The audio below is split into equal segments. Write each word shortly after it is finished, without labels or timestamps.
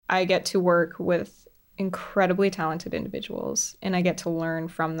I get to work with incredibly talented individuals and I get to learn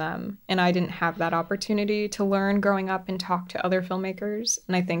from them. And I didn't have that opportunity to learn growing up and talk to other filmmakers.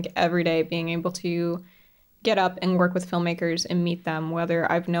 And I think every day being able to get up and work with filmmakers and meet them, whether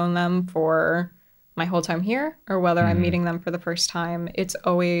I've known them for my whole time here or whether I'm meeting them for the first time, it's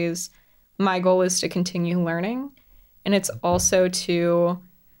always, my goal is to continue learning. And it's also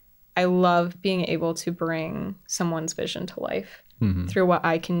I love being able to bring someone's vision to life through what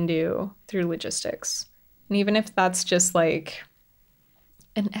I can do through logistics. And even if that's just like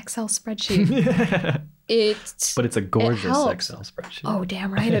an Excel spreadsheet, but it's a gorgeous Excel spreadsheet. Oh,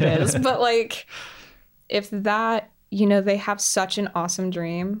 damn right it is. But like, if that, they have such an awesome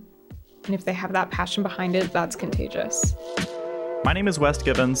dream, and if they have that passion behind it, that's contagious. My name is Wes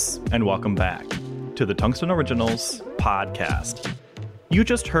Gibbons, and welcome back to the Tungsten Originals podcast. You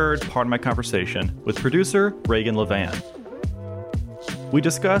just heard part of my conversation with producer Reagan Levan. We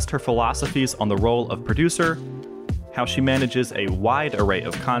discussed her philosophies on the role of producer, how she manages a wide array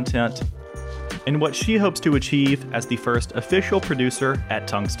of content, and what she hopes to achieve as the first official producer at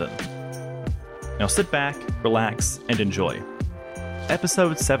Tungsten. Now sit back, relax, and enjoy.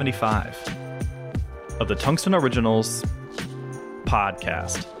 Episode 75 of the Tungsten Originals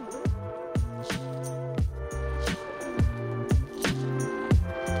podcast.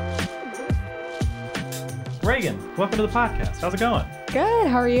 Reagan, welcome to the podcast. How's it going? Good.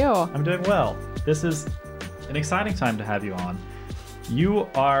 How are you? I'm doing well. This is an exciting time to have you on. You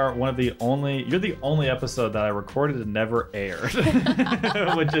are you're the only episode that I recorded and never aired,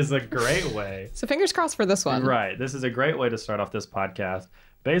 which is a great way. So fingers crossed for this one. Right. This is a great way to start off this podcast.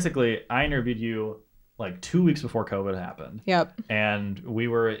 Basically, I interviewed you like 2 weeks before COVID happened. Yep. And we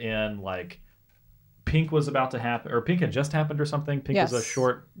were in Pink was about to happen, or Pink had just happened or something. Pink was a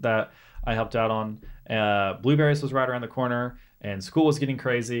short that I helped out on. Blueberries was right around the corner, and school was getting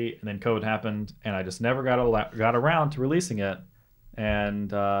crazy, and then COVID happened, and I just never got around to releasing it,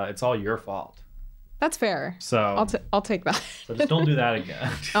 and it's all your fault. That's fair. So I'll take that. So just don't do that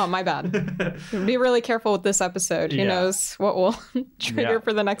again. Oh, my bad. Be really careful with this episode. Who knows what will trigger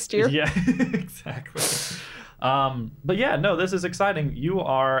for the next year? Yeah, exactly. But yeah, no, this is exciting. You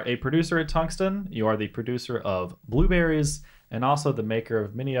are a producer at Tungsten. You are the producer of Blueberries and also the maker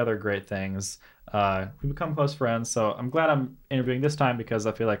of many other great things. We become close friends, so I'm glad I'm interviewing this time because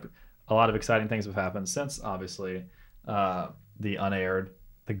I feel like a lot of exciting things have happened since, obviously, the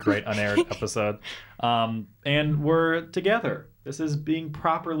great unaired episode. And we're together. This is being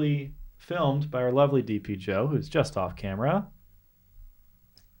properly filmed by our lovely DP Joe, who's just off camera.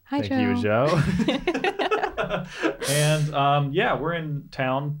 Hi, Thank you, Joe. And we're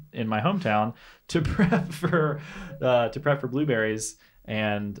in my hometown, to prep for Blueberries.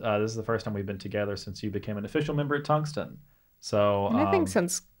 And this is the first time we've been together since you became an official member at Tungsten. So and I think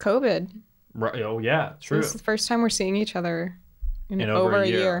since COVID. Right. Oh yeah, true. This is the first time we're seeing each other in over a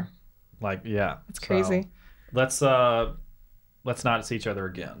year. It's crazy. So let's not see each other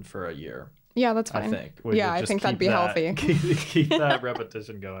again for a year. Yeah, that's fine. I think. I think that'd be healthy. Keep that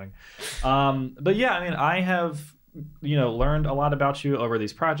repetition going. But yeah, I mean, I have learned a lot about you over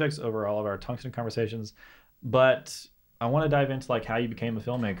these projects, over all of our Tungsten conversations. But I want to dive into how you became a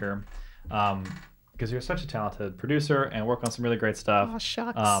filmmaker, because you're such a talented producer and work on some really great stuff. Oh,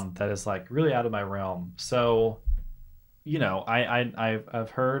 shucks. That is really out of my realm. So, I've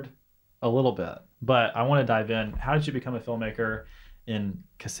heard a little bit, but I want to dive in. How did you become a filmmaker in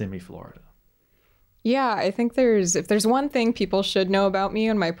Kissimmee, Florida? Yeah, I think if there's one thing people should know about me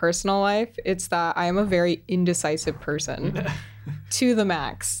in my personal life, it's that I am a very indecisive person to the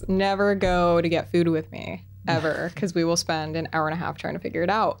max. Never go to get food with me ever, because we will spend an hour and a half trying to figure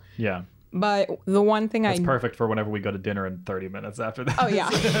it out. Yeah. But the one thing That's perfect for whenever we go to dinner in 30 minutes after that. Oh, yeah.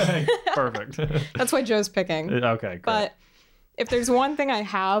 Perfect. That's why Joe's picking. Okay, great. But if there's one thing I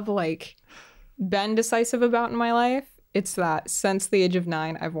have been decisive about in my life, it's that since the age of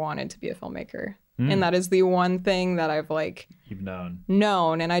 9, I've wanted to be a filmmaker. And that is the one thing that I've you've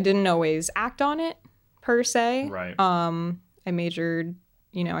known, and I didn't always act on it per se. Right. I majored,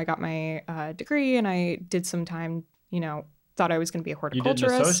 I got my degree, and I did some time, thought I was going to be a horticulturist. You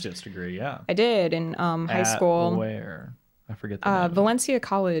did an associate's degree, yeah. I did in high school. Where? I forget the name. Valencia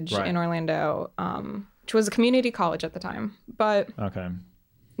College in Orlando, which was a community college at the time. But okay,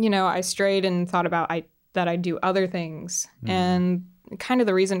 I strayed and thought about that I'd do other things, and kind of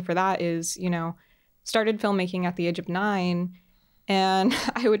the reason for that is, started filmmaking at the age of 9, and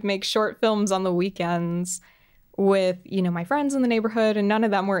I would make short films on the weekends with, my friends in the neighborhood, and none of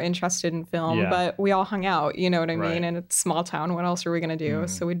them were interested in film, but we all hung out, you know what I mean? And it's a small town. What else are we going to do?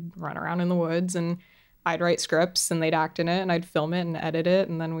 So we'd run around in the woods and I'd write scripts and they'd act in it and I'd film it and edit it.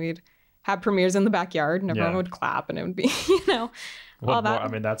 And then we'd have premieres in the backyard and everyone would clap and it would be, all that. I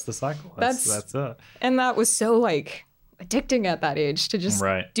mean, that's the cycle. That's it. And that was so like addicting at that age to just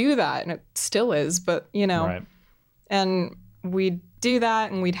do that. And it still is, but and we'd do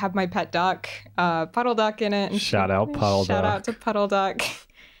that and we'd have my pet duck, Puddle Duck in it. And shout out to Puddle Duck.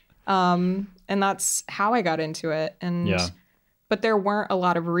 And that's how I got into it. And but there weren't a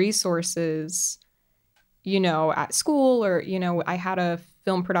lot of resources, at school or, I had a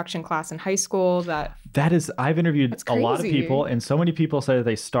film production class in high school I've interviewed a lot of people and so many people say that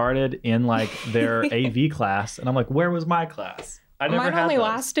they started in like their AV class. And I'm like, where was my class? Mine only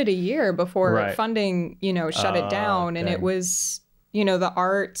lasted a year before funding, shut it down. And it was, the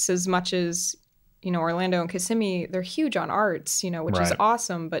arts as much as, Orlando and Kissimmee, they're huge on arts, which is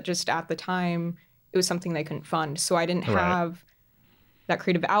awesome. But just at the time, it was something they couldn't fund. So I didn't have that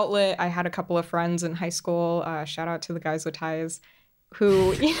creative outlet. I had a couple of friends in high school, shout out to the guys with ties,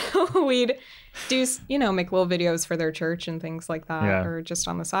 who, we'd do, make little videos for their church and things like that, or just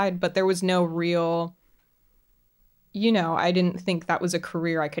on the side. But there was no real, I didn't think that was a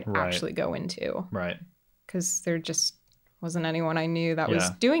career I could actually go into. Right. Because there just wasn't anyone I knew that was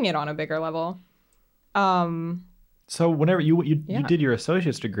doing it on a bigger level. So whenever you did your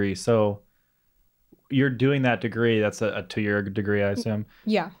associate's degree, so you're doing that degree, that's a 2-year degree, I assume?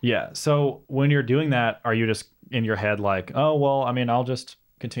 Yeah. Yeah. So when you're doing that, are you just in your head like, oh, well, I mean, I'll just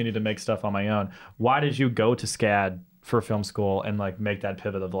continue to make stuff on my own? Why did you go to SCAD for film school and like make that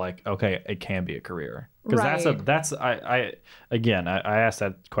pivot of like, okay, it can be a career? Because I asked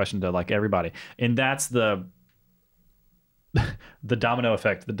that question to like everybody. And that's the domino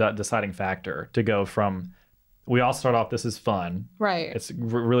effect, the deciding factor to go from, we all start off, this is fun. Right. It's a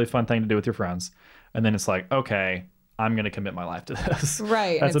really fun thing to do with your friends. And then it's like, okay, I'm going to commit my life to this.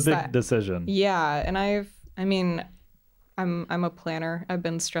 Right. That's a big decision. Yeah. And I'm a planner. I've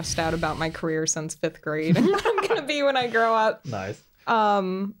been stressed out about my career since 5th grade and what I'm going to be when I grow up. Nice.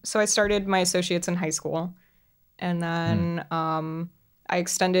 So I started my associates in high school. And then I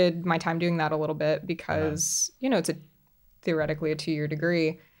extended my time doing that a little bit because, it's theoretically a 2-year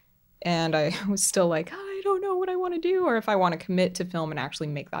degree. And I was still like, I don't know what I want to do or if I want to commit to film and actually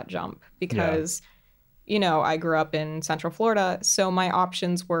make that jump because, I grew up in Central Florida. So my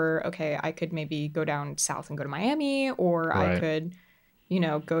options were, okay, I could maybe go down south and go to Miami or I could,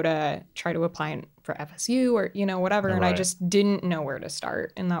 go to try to apply for FSU or, whatever. And I just didn't know where to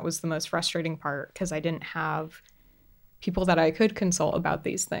start. And that was the most frustrating part because I didn't have people that I could consult about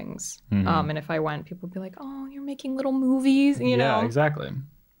these things. And if I went, people would be like, oh, you're making little movies, you know? Yeah, exactly.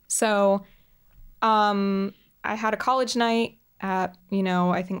 So I had a college night at,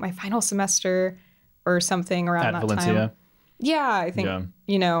 I think my final semester or something around at that Valencia. time. Yeah, I think, or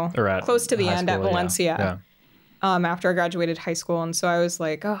close to the end at Valencia after I graduated high school. And so I was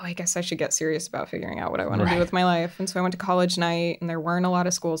like, oh, I guess I should get serious about figuring out what I want to do with my life. And so I went to college night and there weren't a lot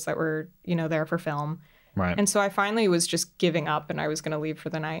of schools that were, there for film. Right. And so I finally was just giving up and I was going to leave for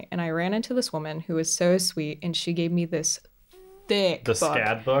the night. And I ran into this woman who was so sweet and she gave me this thick book.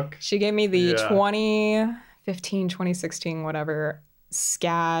 SCAD book? She gave me the 2015, 2016, whatever,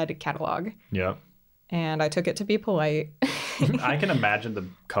 SCAD catalog. Yep. And I took it to be polite. I can imagine the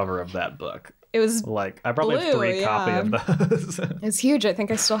cover of that book. It was like, I probably have 3 copies of those. It's huge. I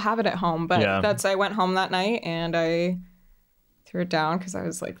think I still have it at home. But I went home that night and I threw it down because I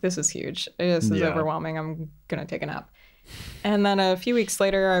was like, this is huge. This is overwhelming. I'm going to take a nap. And then a few weeks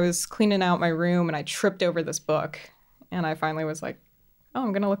later, I was cleaning out my room and I tripped over this book. And I finally was like, oh,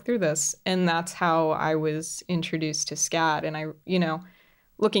 I'm going to look through this. And that's how I was introduced to SCAD. And I,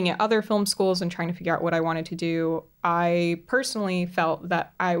 looking at other film schools and trying to figure out what I wanted to do, I personally felt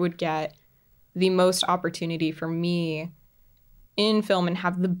that I would get the most opportunity for me in film and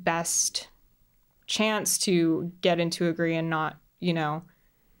have the best chance to get into a degree and not,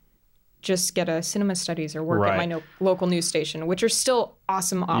 just get a cinema studies or work at my local news station, which are still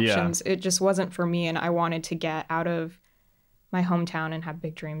awesome options. It just wasn't for me. And I wanted to get out of my hometown and have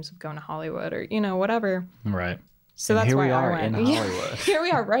big dreams of going to Hollywood or, whatever. Right. So that's why I went. In Hollywood. Here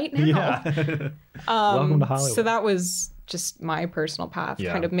we are right now. Yeah. Welcome to Hollywood. So that was just my personal path,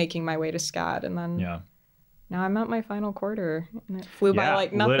 kind of making my way to SCAD. And then now I'm at my final quarter and it flew by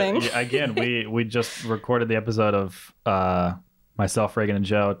like nothing. Again, we just recorded the episode of myself, Reagan, and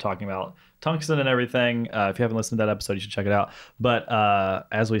Joe talking about tungsten and everything. If you haven't listened to that episode, you should check it out. But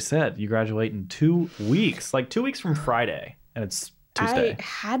as we said, you graduate in 2 weeks, like 2 weeks from Friday, and it's Tuesday. I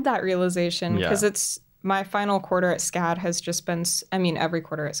had that realization because it's my final quarter at SCAD has just been, every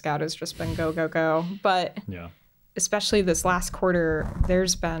quarter at SCAD has just been go, go, go. But especially this last quarter,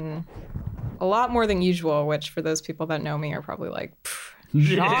 there's been a lot more than usual, which for those people that know me are probably like,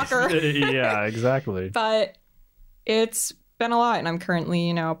 shocker. Yeah, exactly. But it's been a lot. And I'm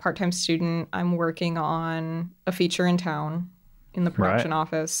currently, a part-time student. I'm working on a feature in town in the production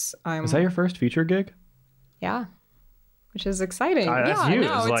office. Is that your first feature gig? Yeah. Which is exciting. That's yeah, huge.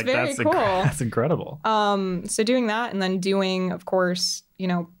 No, it's very cool. That's incredible. So doing that and then doing, of course,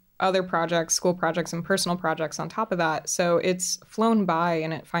 other projects, school projects and personal projects on top of that. So it's flown by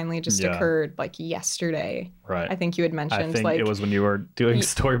and it finally just occurred like yesterday. Right. I think you had mentioned. I think it was when you were doing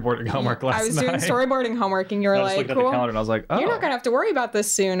storyboarding homework last night. I was doing storyboarding homework and you were like, looked at the calendar and I was like, oh. You're not going to have to worry about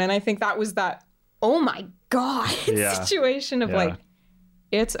this soon. And I think that was that, oh my God, situation of like,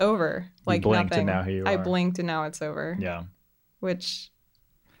 it's over. Like you blinked nothing. And now here you I are. blinked and now it's over. Yeah.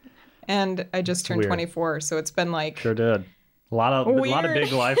 And I just turned 24. So it's been like. Sure did. A lot of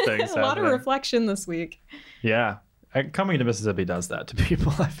big life things. A lot of reflection this week. Yeah. Coming to Mississippi does that to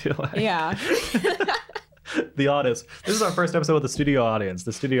people, I feel like. Yeah. The audience. This is our first episode with the studio audience.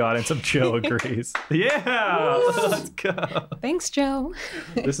 The studio audience of Joe agrees. Yeah. Let's go. Thanks, Joe.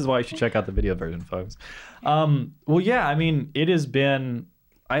 This is why you should check out the video version, folks. Well, yeah, I mean, it has been,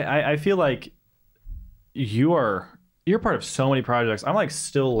 I feel like you're part of so many projects. I'm like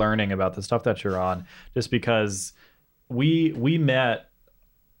still learning about the stuff that you're on just because we met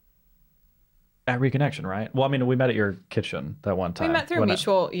at Reconnection, right? Well, I mean, we met at your kitchen that one time. We met through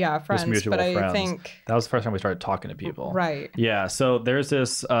mutual friends, but I think that was the first time we started talking to people. Right. Yeah. So there's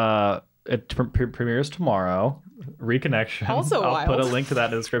this, it premieres tomorrow, Reconnection. Also I'll wild. put a link to that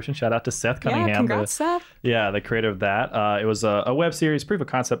in the description. Shout out to Seth Cunningham. Yeah, congrats, Seth. Yeah, the creator of that. It was a web series, proof of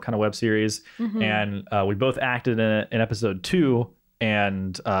concept kind of web series. Mm-hmm. And we both acted in it in episode 2.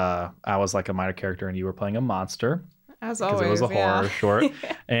 And I was like a minor character and you were playing a monster. As always, because it was a horror short.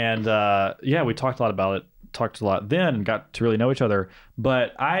 And we talked a lot about it, talked a lot then, and got to really know each other.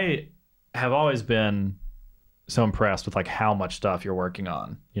 But I have always been so impressed with like how much stuff you're working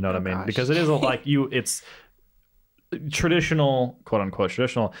on. You know what I mean? Gosh. Because it is like it's traditional, quote unquote,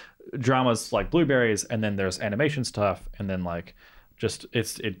 traditional dramas like Blueberries, and then there's animation stuff, and then like just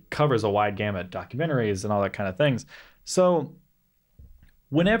it covers a wide gamut, documentaries and all that kind of things. So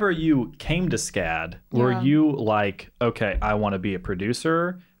whenever you came to SCAD, were you like, okay, I want to be a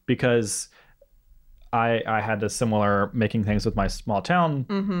producer? Because I had a similar making things with my small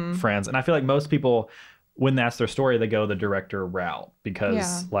town friends. And I feel like most people, when that's their story, they go the director route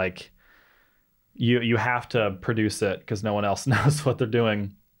because like you have to produce it because no one else knows what they're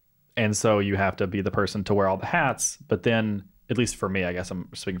doing. And so you have to be the person to wear all the hats. But then, at least for me, I guess I'm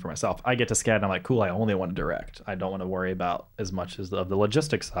speaking for myself, I get to SCAD and I'm like, cool, I only want to direct. I don't want to worry about as much as of the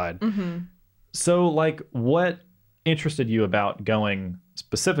logistics side. Mm-hmm. So like what interested you about going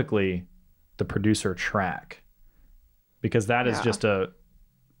specifically the producer track? Because that is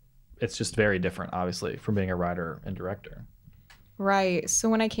it's just very different, obviously, from being a writer and director. Right. So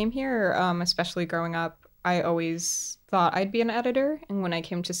when I came here, especially growing up, I always thought I'd be an editor. And when I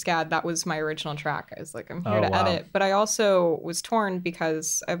came to SCAD, that was my original track. I was like, I'm here to edit. But I also was torn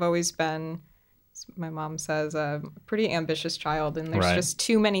because I've always been, as my mom says, a pretty ambitious child. And there's just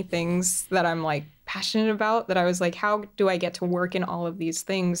too many things that I'm like passionate about that I was like, how do I get to work in all of these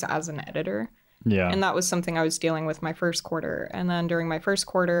things as an editor? Yeah. And that was something I was dealing with my first quarter. And then during my first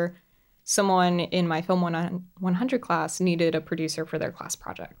quarter, someone in my Film 100 class needed a producer for their class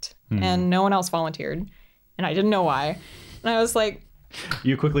project. And no one else volunteered. And I didn't know why. And I was like...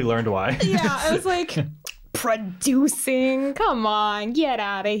 You quickly learned why. Yeah, I was like, producing? Come on, get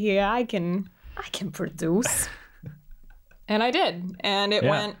out of here. I can produce. And I did. And it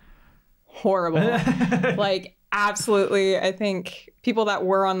went horrible. Like, absolutely. I think people that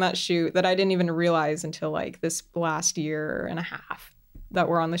were on that shoot that I didn't even realize until like this last year and a half that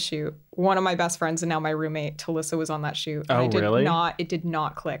were on the shoot. One of my best friends and now my roommate, Talissa, was on that shoot. And really? It did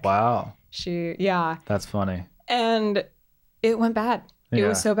not click. Wow. That's funny. And it went bad. It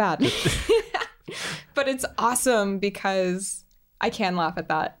was so bad. But it's awesome because I can laugh at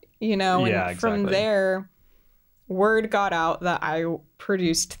that, you know? Yeah, and exactly. from there, word got out that I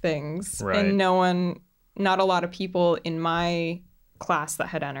produced things. Right. And not a lot of people in my class that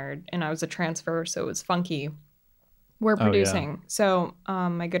had entered, and I was a transfer, so it was funky, were producing. So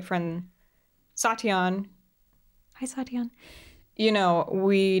my good friend Satyan, hi Satyan, you know,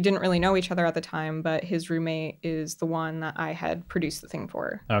 we didn't really know each other at the time, but his roommate is the one that I had produced the thing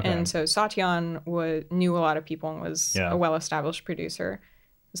for. Okay. And so Satyan knew a lot of people and was a well-established producer.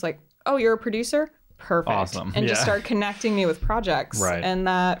 It was like, oh, you're a producer? Perfect. Awesome. And just start connecting me with projects. Right. And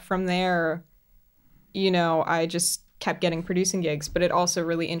that from there, you know, I just kept getting producing gigs, but it also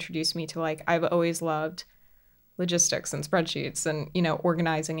really introduced me to like, I've always loved logistics and spreadsheets and,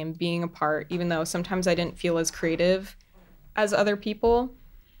 organizing and being a part, even though sometimes I didn't feel as creative as other people.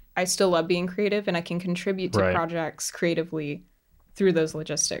 I still love being creative, and I can contribute to projects creatively through those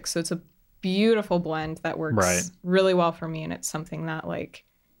logistics. So it's a beautiful blend that works really well for me. And it's something that, like,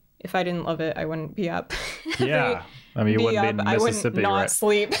 if I didn't love it, I wouldn't be up. Yeah. I mean, you wouldn't be in Mississippi. I wouldn't not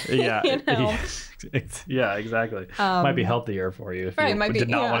sleep. Yeah. Yeah, exactly. Might be healthier for you if you did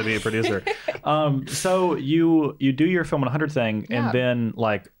not want to be a producer. So you do your Film 100 thing, and then,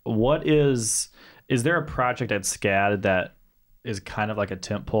 like, is there a project at SCAD that is kind of like a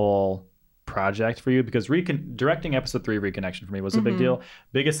tentpole project for you? Because directing episode 3 Reconnection for me was a big deal.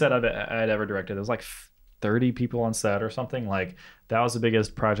 Biggest set I'd ever directed. It was like 30 people on set or something. Like, that was the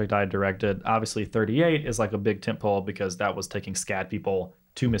biggest project I directed. Obviously 38 is like a big tentpole because that was taking SCAD people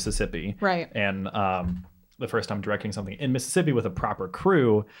to Mississippi. Right. And the first time directing something in Mississippi with a proper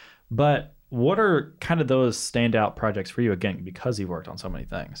crew. But what are kind of those standout projects for you, again, because you've worked on so many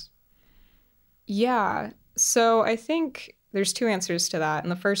things? Yeah. So I think there's 2 answers to that.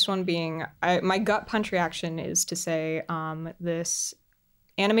 And the first one being, my gut punch reaction is to say this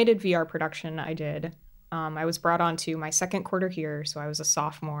animated VR production I did, I was brought on to my second quarter here. So I was a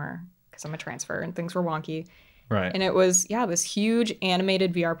sophomore because I'm a transfer and things were wonky. Right. And it was, this huge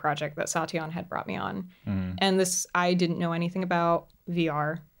animated VR project that Satyan had brought me on. And I didn't know anything about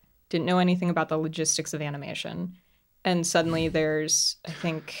VR, didn't know anything about the logistics of animation. And suddenly there's, I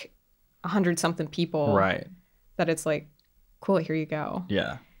think, 100-something people. Right. That it's like, cool, here you go.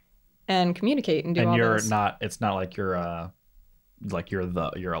 Yeah. And communicate and do all this. And it's not like you're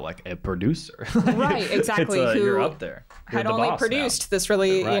like a producer. Right, exactly. Who you're up there. Had only produced this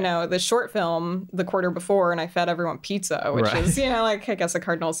really, this short film the quarter before, and I fed everyone pizza, which is, like, I guess a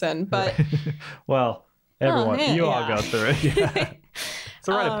cardinal sin. But well, everyone, all go through it. Yeah. It's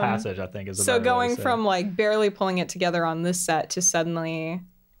a rite of passage, I think. So going from, like, barely pulling it together on this set to suddenly,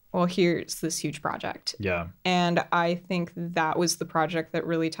 well, here's this huge project. Yeah. And I think that was the project that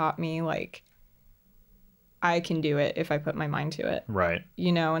really taught me, like, I can do it if I put my mind to it. Right.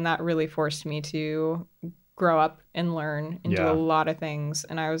 And that really forced me to grow up and learn and do a lot of things.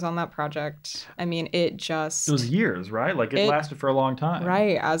 And I was on that project. I mean, it was years, right? Like, it lasted for a long time.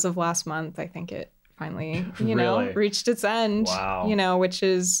 Right. As of last month, I think it finally, really? Reached its end. Wow. Which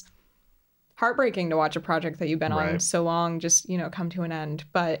is heartbreaking to watch a project that you've been on so long just, come to an end.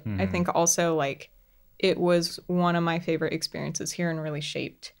 But I think also, like, it was one of my favorite experiences here and really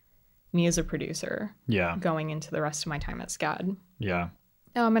shaped me as a producer. Yeah. Going into the rest of my time at SCAD. Yeah.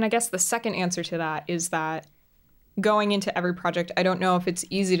 And I guess the second answer to that is that going into every project, I don't know if it's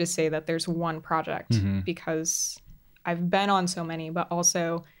easy to say that there's one project because I've been on so many, but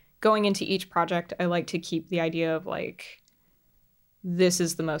also going into each project, I like to keep the idea of, like, this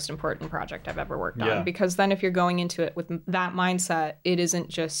is the most important project I've ever worked on. Because then if you're going into it with that mindset, it isn't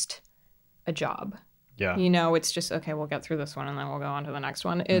just a job. Yeah. It's just, okay, we'll get through this one and then we'll go on to the next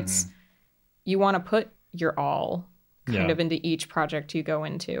one. It's, you want to put your all kind of into each project you go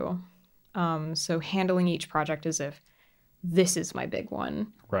into. So handling each project as if this is my big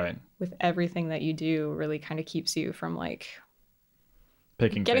one. Right. With everything that you do really kind of keeps you from, like,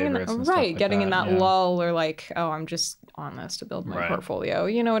 picking favorites and getting in that lull or, like, oh, I'm just on this to build my portfolio.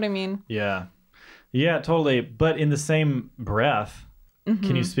 You know what I mean? Yeah. Yeah, totally. But in the same breath,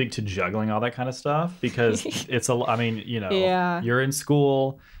 can you speak to juggling all that kind of stuff? Because it's you're in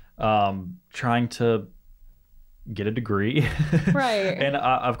school, trying to get a degree. Right. And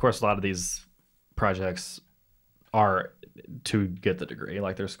of course, a lot of these projects are to get the degree,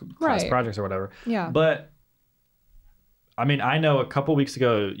 like there's class projects or whatever. Yeah. But I mean, I know a couple weeks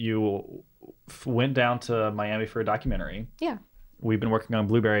ago you went down to Miami for a documentary. Yeah. We've been working on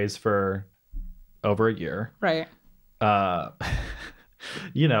Blueberries for over a year. Right.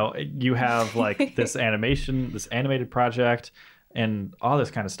 You have, like, this animated project and all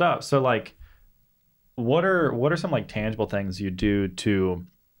this kind of stuff. So, like, what are some, like, tangible things you do to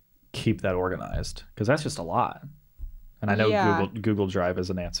keep that organized? Because that's just a lot. And I know Google Drive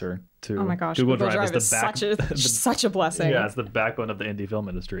is an answer to. Oh my gosh, Google Drive is such a blessing. Yeah, it's the backbone of the indie film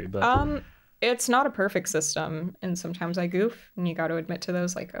industry. But it's not a perfect system, and sometimes I goof, and you got to admit to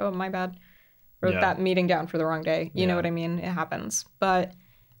those. Like, oh, my bad. Wrote that meeting down for the wrong day. You know what I mean? It happens. But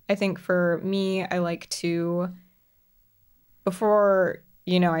I think for me, I like to, before,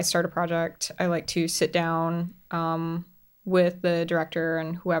 I start a project, I like to sit down with the director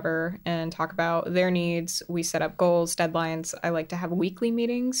and whoever and talk about their needs. We set up goals, deadlines. I like to have weekly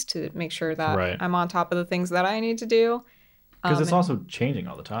meetings to make sure that I'm on top of the things that I need to do. Because it's also changing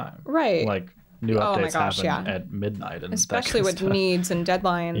all the time. Right. Like, new Oh my updates gosh, happen yeah. at midnight, and Especially with needs and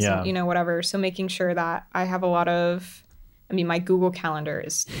deadlines Yeah. and, whatever. So making sure that I have a lot of, my Google Calendar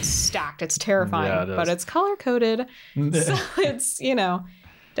is stacked. It's terrifying, Yeah, it is. but it's color coded. So it's,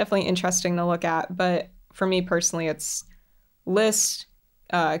 definitely interesting to look at. But for me personally, it's list,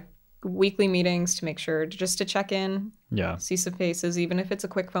 weekly meetings to make sure just to check in, Yeah. see some faces, even if it's a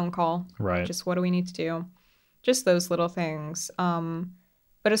quick phone call. Right. Just what do we need to do? Just those little things.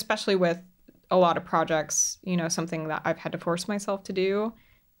 But especially with a lot of projects, something that I've had to force myself to do,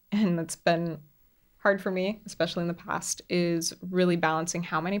 and that's been hard for me, especially in the past, is really balancing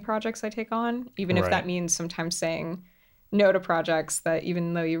how many projects I take on, even if that means sometimes saying no to projects that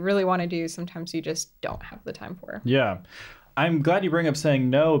even though you really want to do, sometimes you just don't have the time for. Yeah. I'm glad you bring up saying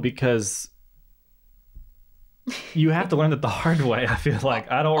no, because you have to learn that the hard way. I feel like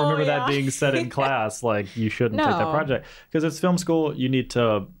I don't remember that being said in class. Like, you shouldn't take that project, because it's film school. You need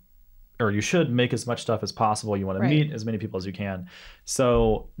to, or you should make as much stuff as possible. You want to meet as many people as you can.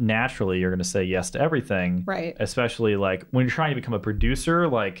 So naturally, you're going to say yes to everything. Right. Especially like when you're trying to become a producer,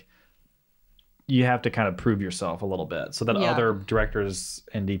 like you have to kind of prove yourself a little bit so that other directors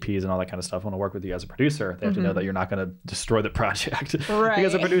and DPs and all that kind of stuff want to work with you as a producer. They have to know that you're not going to destroy the project. Right.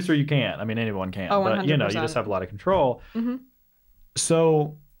 Because as a producer, you can't. I mean, anyone can. Oh, but, 100%. you just have a lot of control.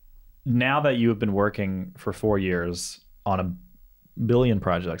 So now that you have been working for 4 years on a billion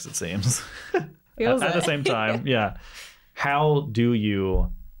projects, it seems, at the same time, how do you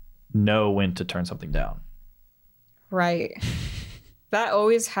know when to turn something down? Right.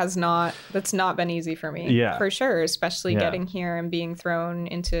 That's not been easy for me. Yeah. For sure. Especially getting here and being thrown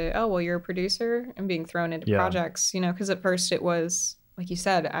into, oh, well, you're a producer, and being thrown into projects, because at first it was, like you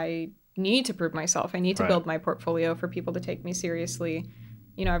said, I need to prove myself. I need to build my portfolio for people to take me seriously.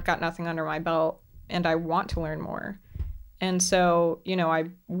 I've got nothing under my belt and I want to learn more. And so, I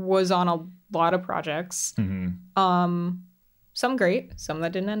was on a lot of projects, some great, some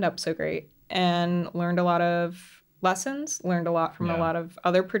that didn't end up so great, and learned a lot of lessons, learned a lot from a lot of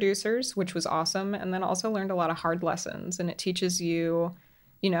other producers, which was awesome. And then also learned a lot of hard lessons. And it teaches you,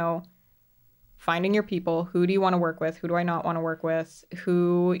 finding your people. Who do you want to work with? Who do I not want to work with?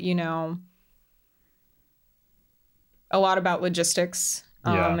 Who, a lot about logistics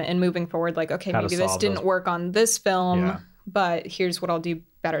and moving forward. Like, okay, maybe this didn't work on this film, but here's what I'll do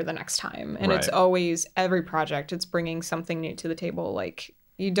better the next time. And it's always, every project, it's bringing something new to the table. Like,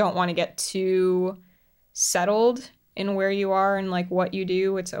 you don't want to get too settled in where you are and like what you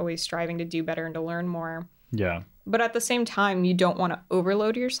do. It's always striving to do better and to learn more. Yeah. But at the same time, you don't want to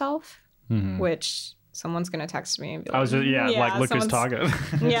overload yourself, which someone's going to text me and be like, I was just, like, look who's talking.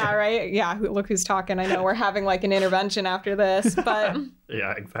 Yeah, right? Yeah, look who's talking. I know we're having like an intervention after this, but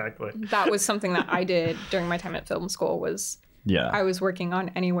yeah, exactly. That was something that I did during my time at film school was I was working on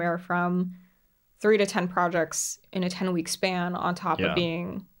anywhere from 3 to 10 projects in a 10-week span on top of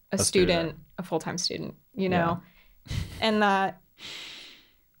being a student, a full-time student, and that,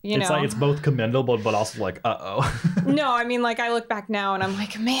 it's like, it's both commendable, but also like, no, I mean, like, I look back now and I'm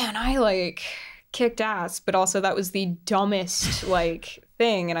like, man, I like kicked ass, but also that was the dumbest like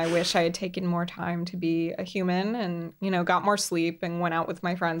thing. And I wish I had taken more time to be a human and, got more sleep and went out with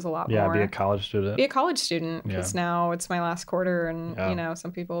my friends a lot more. Yeah, be a college student. Because now it's my last quarter and,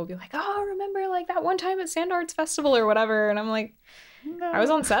 some people will be like, oh, remember like that one time at Sand Arts Festival or whatever. And I'm like, no. I was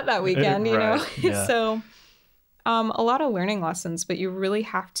on set that weekend, So a lot of learning lessons, but you really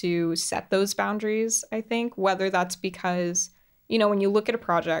have to set those boundaries, I think, whether that's because, when you look at a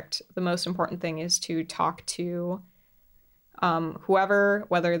project, the most important thing is to talk to whoever,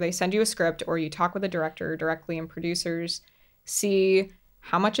 whether they send you a script or you talk with a director directly and producers, see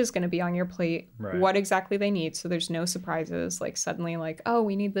how much is going to be on your plate, what exactly they need. So there's no surprises, like suddenly like, oh,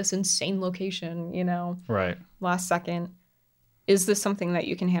 we need this insane location, last second. Is this something that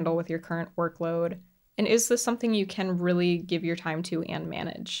you can handle with your current workload? And is this something you can really give your time to and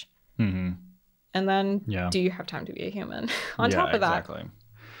manage? And then do you have time to be a human on top of that? Exactly.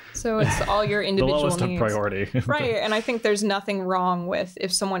 So it's all your individual needs. The lowest of priority. Right. And I think there's nothing wrong with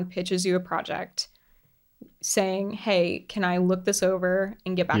if someone pitches you a project saying, hey, can I look this over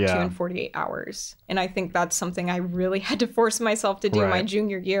and get back to you in 48 hours? And I think that's something I really had to force myself to do my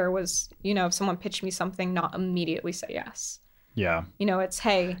junior year was, if someone pitched me something, not immediately say yes. Yeah. It's,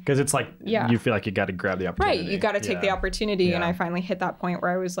 hey. Because it's like, you feel like you got to grab the opportunity. Right. You got to take the opportunity. Yeah. And I finally hit that point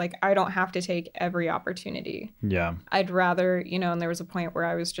where I was like, I don't have to take every opportunity. Yeah. I'd rather, and there was a point where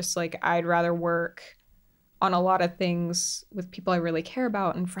I was just like, I'd rather work on a lot of things with people I really care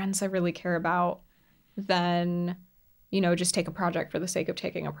about and friends I really care about than, just take a project for the sake of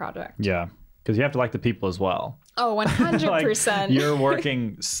taking a project. Yeah. Because you have to like the people as well. Oh, 100%. Like, you're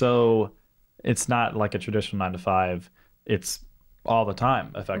working so it's not like a traditional 9 to 5. It's all the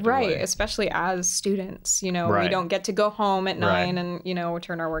time, effectively. Right, especially as students, we Right. don't get to go home at Right. 9 and,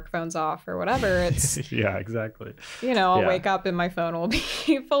 turn our work phones off or whatever. It's, Yeah, exactly. I'll Yeah. wake up and my phone will be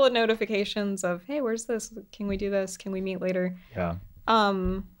full of notifications of, hey, where's this? Can we do this? Can we meet later? Yeah.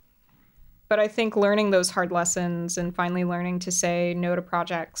 But I think learning those hard lessons and finally learning to say no to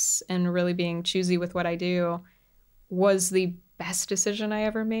projects and really being choosy with what I do was the best decision I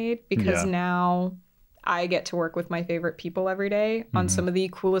ever made, because Yeah. now I get to work with my favorite people every day on some of the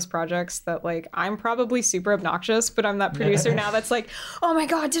coolest projects that, like, I'm probably super obnoxious, but I'm that producer now that's like, oh my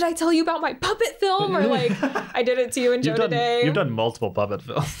God, did I tell you about my puppet film? Or like, I did it to you and Joe today. You've done multiple puppet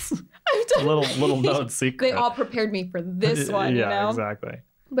films. I've done little known secret. They all prepared me for this one, Yeah, exactly.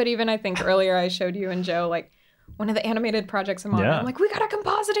 But even I think earlier I showed you and Joe, like, one of the animated projects I'm on, Yeah. I'm like, we got a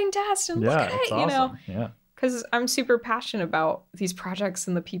compositing test and look Yeah, at it, it's awesome. Yeah. Because I'm super passionate about these projects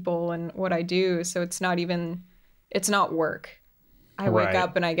and the people and what I do. So it's not work. I wake Right.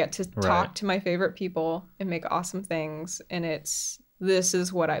 up and I get to talk Right. to my favorite people and make awesome things. And this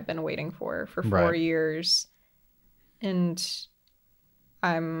is what I've been waiting for 4 Right. years. And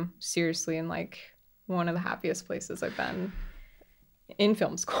I'm seriously in like one of the happiest places I've been in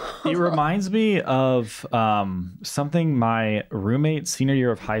film school. It reminds me of something my roommate senior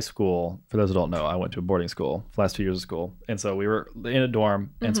year of high school. For those who don't know, I went to a boarding school for the last 2 years of school. And so we were in a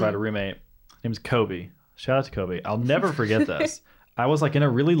dorm. And so I had a roommate. His name was Kobe. Shout out to Kobe. I'll never forget this. I was like in a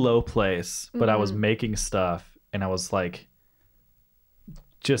really low place, but I was making stuff. And I was like,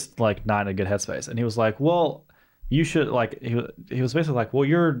 just like not in a good headspace. And he was like, well, you should like, he was basically like, well,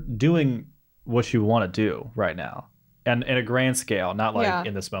 you're doing what you want to do right now. And in a grand scale, not like Yeah.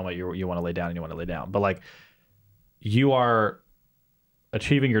 in this moment you want to lay down and you want to lay down, but like you are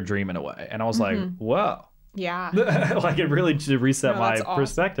achieving your dream in a way. And I was like, whoa. Yeah. Like it really reset No, my that's awesome.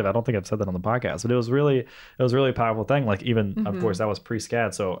 perspective. I don't think I've said that on the podcast, but it was really a powerful thing. Like even of course that was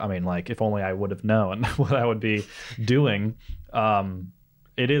pre-SCAD. So I mean, like if only I would have known what I would be doing.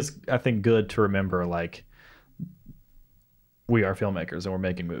 It is, I think, good to remember like we are filmmakers and we're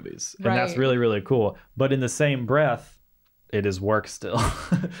making movies. And that's Right. really, really cool. But in the same breath, it is work still.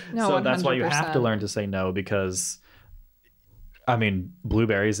 No, So that's why you have to 100%. learn to say no, because I mean,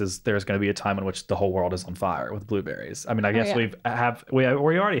 blueberries there's going to be a time in which the whole world is on fire with blueberries. I mean, I guess yeah. we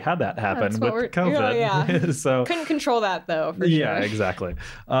already had that happen That's what with we're- COVID. yeah. So Couldn't control that though, for yeah, sure. exactly.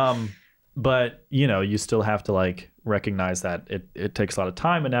 But you still have to like recognize that it takes a lot of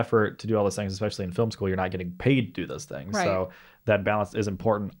time and effort to do all those things, especially in film school. You're not getting paid to do those things. Right. So that balance is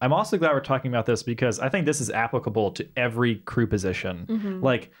important. I'm also glad we're talking about this because I think this is applicable to every crew position,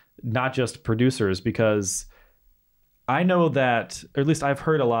 like not just producers, because I know that, or at least I've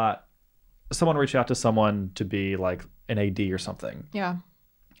heard a lot, someone reach out to someone to be like an AD or something. Yeah.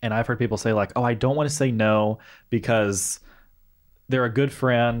 And I've heard people say like, oh, I don't want to say no because they're a good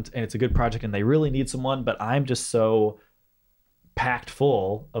friend and it's a good project and they really need someone, but I'm just so packed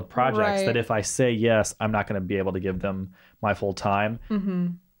full of projects Right. that if I say yes, I'm not going to be able to give them my full time.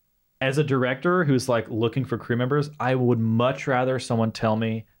 As a director who's like looking for crew members, I would much rather someone tell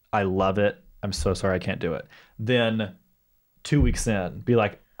me, I love it, I'm so sorry I can't do it, than 2 weeks in be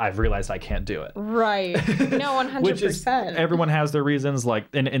like, I've realized I can't do it. Right. No, 100%. Which is, everyone has their reasons, like,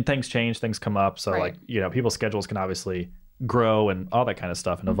 and things change, things come up. So Right. like, people's schedules can obviously grow and all that kind of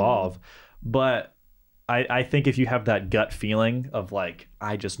stuff and evolve. But I think if you have that gut feeling of like,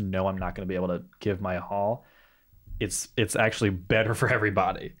 I just know I'm not going to be able to give my all, it's actually better for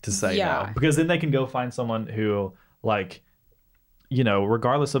everybody to say Yeah. no, because then they can go find someone who like,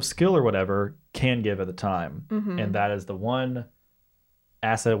 regardless of skill or whatever, can give at the time. And that is the one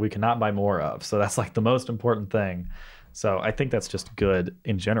asset we cannot buy more of. So that's like the most important thing. So I think that's just good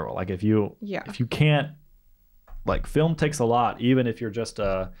in general. Like if you can't, like, film takes a lot, even if you're just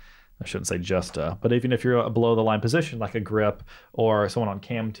I shouldn't say just but even if you're a below the line position like a grip or someone on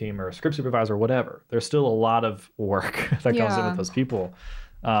cam team or a script supervisor or whatever, there's still a lot of work that comes in with those people.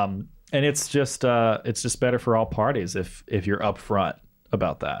 And it's just better for all parties if you're upfront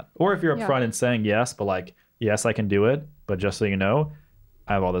about that, or if you're upfront in saying yes, but like, yes, I can do it, but just so you know,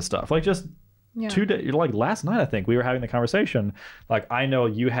 I have all this stuff. Like just 2 days, like last night, I think we were having the conversation. Like, I know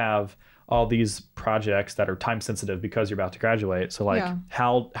you have all these projects that are time sensitive because you're about to graduate. So like,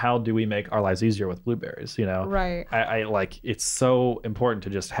 how do we make our lives easier with blueberries? Right. I like, it's so important to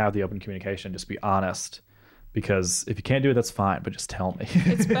just have the open communication, just be honest, because if you can't do it, that's fine, but just tell me.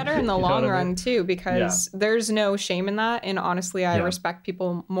 It's better in the You know long what I run mean? too, because there's no shame in that. And honestly, I respect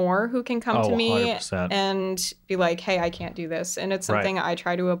people more who can come to me 100%. and be like, hey, I can't do this. And it's something I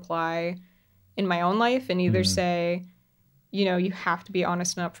try to apply in my own life and either say, you have to be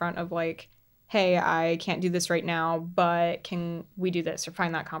honest and upfront of like, hey, I can't do this right now, but can we do this or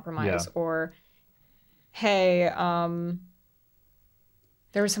find that compromise? Yeah. Or, hey,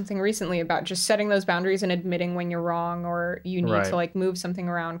 there was something recently about just setting those boundaries and admitting when you're wrong or you need Right. to like move something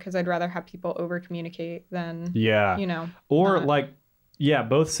around, because I'd rather have people over communicate than, Yeah. you know, Or not. like, yeah,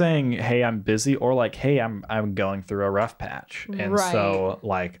 both saying, hey, I'm busy, or like, hey, I'm going through a rough patch. And Right. so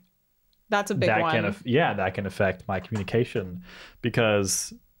like That's a big that one. that can affect my communication,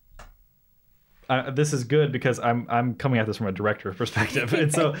 because this is good because I'm coming at this from a director's perspective. And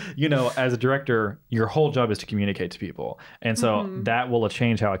so, you know, as a director, your whole job is to communicate to people. And so that will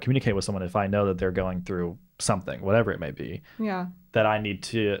change how I communicate with someone if I know that they're going through something, whatever it may be, Yeah. that I need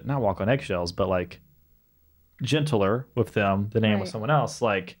to not walk on eggshells, but like gentler with them than I am with Right. someone else.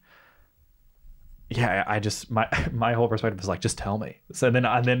 Like, yeah, I just, my whole perspective is like, just tell me. So and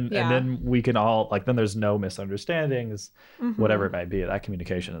then we can all like, then there's no misunderstandings, whatever it might be. That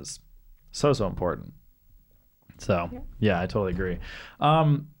communication is so important. So yeah, I totally agree.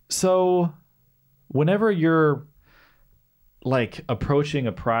 So whenever you're like approaching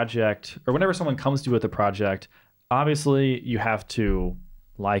a project, or whenever someone comes to you with a project, obviously you have to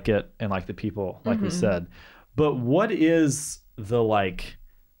like it and like the people, like we said. But what is the like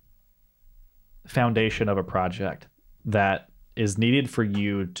foundation of a project that is needed for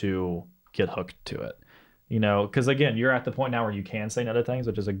you to get hooked to it? You know, because again, you're at the point now where you can say no to things,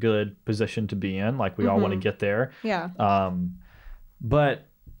 which is a good position to be in. Like we all want to get there. Yeah. But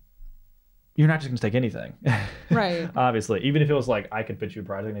you're not just going to take anything. Right. Obviously, even if it was like, I could pitch you a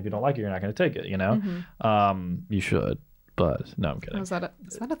project, and if you don't like it, you're not going to take it, you know? You should, but no, I'm kidding. Is that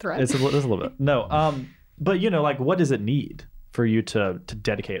a threat? It's a little bit. No. But you know, like, what does it need for you to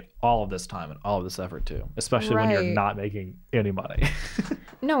dedicate all of this time and all of this effort to, especially when you're Right. not making any money?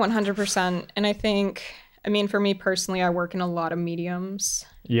 No, 100%. And I think, I mean, for me personally, I work in a lot of mediums.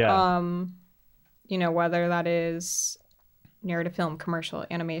 Yeah. You know, whether that is narrative film, commercial,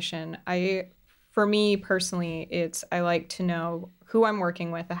 animation. For me personally, I like to know who I'm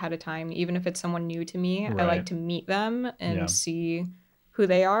working with ahead of time, even if it's someone new to me. I Right. like to meet them and Yeah. see who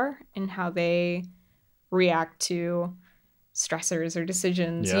they are and how they react to stressors or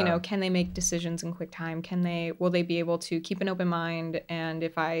decisions. Yeah. You know, can they make decisions in quick time? Will they be able to keep an open mind? And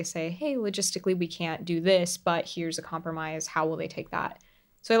if I say, hey, logistically we can't do this, but here's a compromise, how will they take that?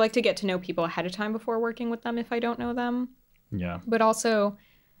 So I like to get to know people ahead of time before working with them if I don't know them. Yeah. But also,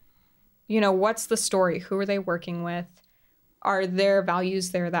 you know, what's the story? Who are they working with? Are there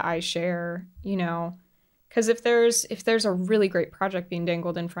values there that I share? You know, because if there's a really great project being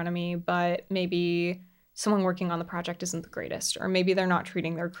dangled in front of me, but maybe someone working on the project isn't the greatest, or maybe they're not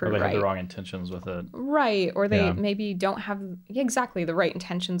treating their crew Or they right. have the wrong intentions with it. Right. Or they Yeah. maybe don't have exactly the right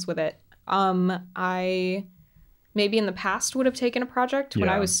intentions with it. I maybe in the past would have taken a project when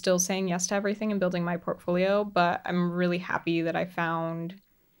Yeah. I was still saying yes to everything and building my portfolio, but I'm really happy that I found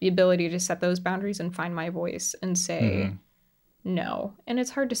the ability to set those boundaries and find my voice and say no. And it's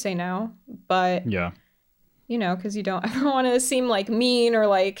hard to say no, but Yeah. you know, because you don't ever want to seem like mean or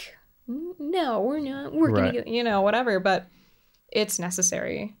like, no, we're not working Right. together, you know, whatever, but it's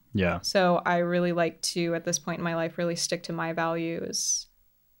necessary. Yeah. So I really like to, at this point in my life, really stick to my values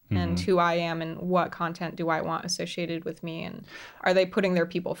and who I am and what content do I want associated with me, and are they putting their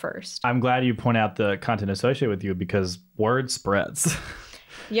people first? I'm glad you point out the content associated with you, because word spreads.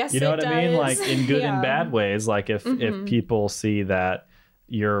 Yes, You know it what I mean? does. Like in good Yeah. and bad ways. Like if people see that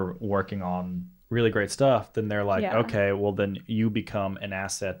you're working on really great stuff, then they're like, Yeah. okay, well then you become an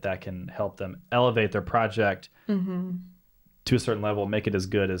asset that can help them elevate their project to a certain level, make it as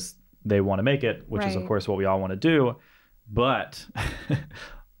good as they want to make it, which is of Right. course what we all want to do. But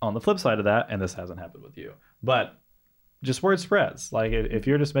on the flip side of that, and this hasn't happened with you, but just word spreads. Like if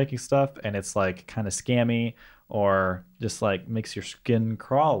you're just making stuff and it's like kind of scammy or just like makes your skin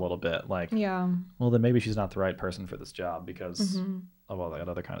crawl a little bit, like, Yeah. well, then maybe she's not the right person for this job because of all that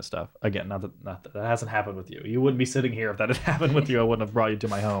other kind of stuff. Again, not that hasn't happened with you. You wouldn't be sitting here if that had happened with you. I wouldn't have brought you to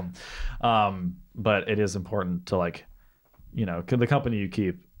my home. But it is important to, like, you know, the company you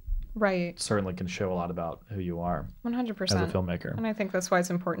keep Right. certainly can show a lot about who you are 100%. as a filmmaker. And I think that's why it's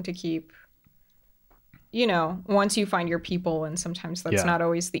important to keep, you know, once you find your people, and sometimes that's Yeah. not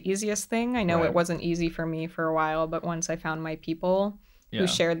always the easiest thing. I know Right. it wasn't easy for me for a while, but once I found my people Yeah. who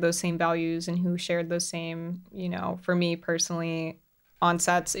shared those same values and who shared those same, you know, for me personally, on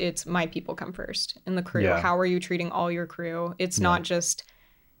sets, it's my people come first. And the crew, Yeah. how are you treating all your crew? It's not just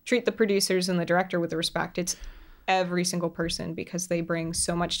treat the producers and the director with respect. It's every single person, because they bring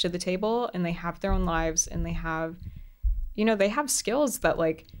so much to the table and they have their own lives and they have, you know, they have skills that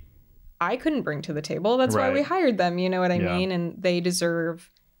like I couldn't bring to the table. That's why we Right. hired them. You know what I Yeah. mean? And they deserve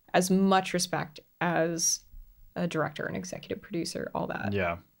as much respect as a director, an executive producer, all that.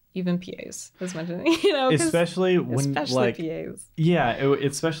 Yeah. Even PAs, as much as, you know, especially when like PAs. Yeah,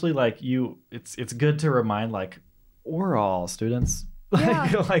 especially like it's good to remind like we're all students.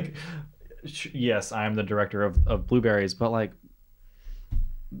 Yeah. Like yes, I'm the director of Blueberries, but like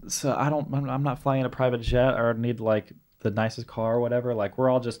so I'm not flying in a private jet or need like the nicest car or whatever. Like we're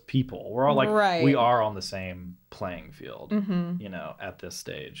all just people. We're all like Right. we are on the same playing field, Mm-hmm. you know, at this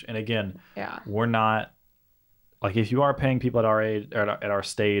stage. And again, Yeah. we're not like if you are paying people at our age or at our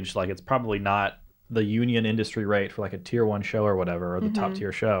stage, like it's probably not the union industry rate for like a tier 1 show or whatever, or the top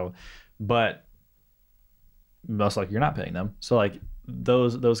tier show, but most likely you're not paying them. So like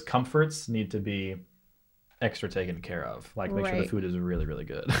those comforts need to be extra taken care of. Like make sure the food is really, really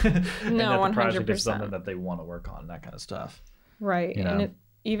good. And no, that the 100%. project is something that they want to work on, that kind of stuff. Right. You know? And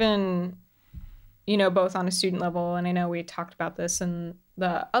even, you know, both on a student level, and I know we talked about this in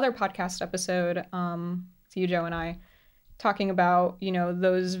the other podcast episode, with you, Joe, and I, talking about, you know,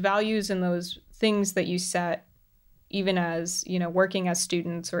 those values and those things that you set, even as, you know, working as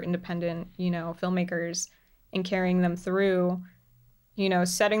students or independent, you know, filmmakers, and carrying them through, you know,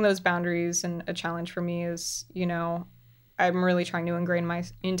 setting those boundaries. And a challenge for me is, you know, I'm really trying to ingrain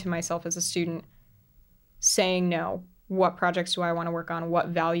into myself as a student, saying no. What projects do I want to work on? What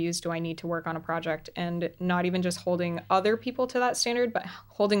values do I need to work on a project? And not even just holding other people to that standard, but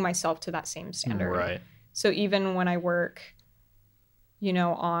holding myself to that same standard. Right. So even when I work, you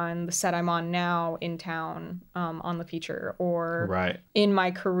know, on the set I'm on now in town, on the feature, or Right. in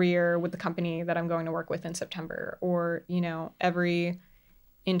my career with the company that I'm going to work with in September, or, you know, every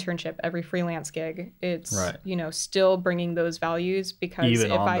internship, every freelance gig, it's, Right. you know, still bringing those values, because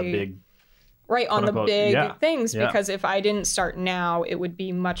Even if on I... the big... Right, on the unquote, big yeah, things, yeah. because if I didn't start now, it would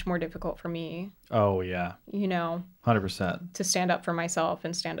be much more difficult for me, Oh, yeah. you know, 100%. to stand up for myself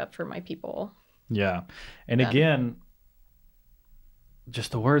and stand up for my people. Yeah. And Yeah. again,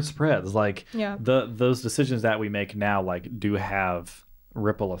 just the word spreads. Like Yeah. those decisions that we make now like do have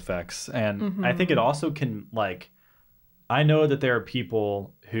ripple effects. And I think it also can like I know that there are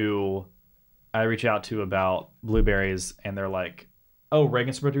people who I reach out to about Blueberries and they're like, oh,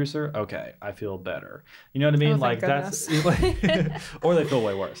 Reagan's a producer? Okay, I feel better. You know what I mean? Oh, like thank that's like, or they feel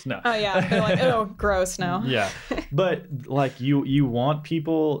way worse. No. Oh yeah, they're like, oh, gross now. Yeah. But like you want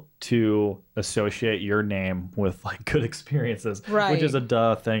people to associate your name with like good experiences, Right. which is a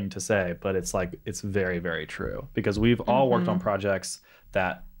duh thing to say, but it's like it's very, very true because we've all worked on projects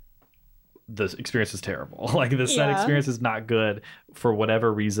that the experience is terrible. Like the set Yeah. experience is not good for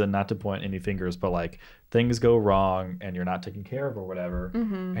whatever reason, not to point any fingers, but like things go wrong and you're not taken care of or whatever.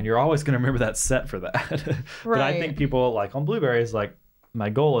 And you're always going to remember that set for that. But I Right. think people like on Blueberries, like my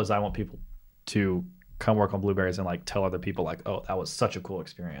goal is I want people to come work on Blueberries and like tell other people like, oh, that was such a cool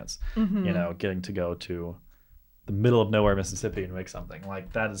experience. You know, getting to go to the middle of nowhere, Mississippi and make something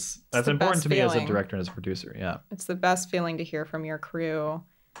like that's the important best to me as a feeling. director and as a producer. Yeah. It's the best feeling to hear from your crew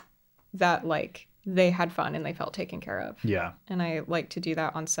that like they had fun and they felt taken care of. Yeah. And I like to do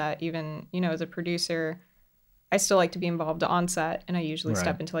that on set. Even, you know, as a producer, I still like to be involved on set, and I usually Right.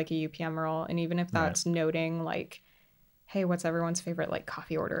 step into like a UPM role. And even if that's noting like, hey, what's everyone's favorite like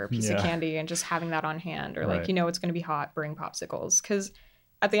coffee order or piece of Yeah. candy, and just having that on hand, or Right. like, you know, it's going to be hot, bring popsicles. Because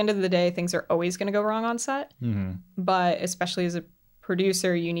at the end of the day, things are always going to go wrong on set. But especially as a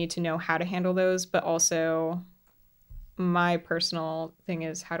producer, you need to know how to handle those. But also, my personal thing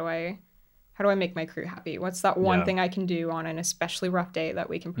is how do I make my crew happy? What's that one Yeah. thing I can do on an especially rough day that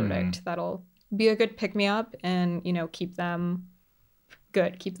we can predict that'll be a good pick me up and, you know, keep them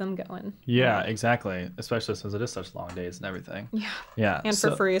good, keep them going. Yeah, exactly. Especially since it is such long days and everything. Yeah. Yeah. And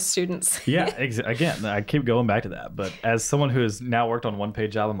for free as students. Yeah, again, I keep going back to that. But as someone who has now worked on one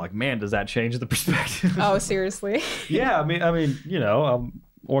page job, I'm like, man, does that change the perspective? Oh, seriously? Yeah, I mean, you know, I'm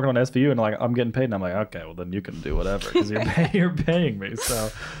working on SVU and like I'm getting paid, and I'm like, okay, well then you can do whatever because you're paying me. So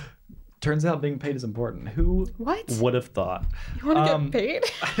turns out being paid is important. Who What? would have thought? You want to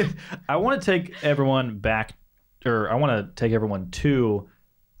get paid? I want to take everyone back, or I want to take everyone to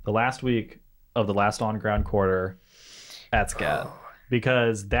the last week of the last on-ground quarter at SCAD,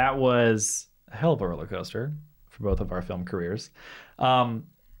 because that was a hell of a roller coaster for both of our film careers.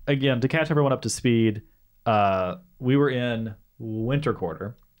 Again, to catch everyone up to speed, we were in winter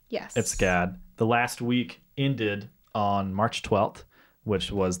quarter Yes. at SCAD. The last week ended on March 12th,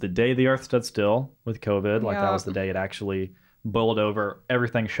 which was the day the earth stood still with COVID. Like that was the day it actually boiled over.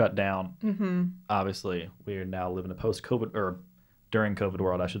 Everything shut down. Obviously, we are now living a post-COVID, or during COVID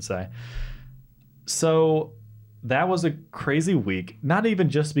world, I should say. So that was a crazy week, not even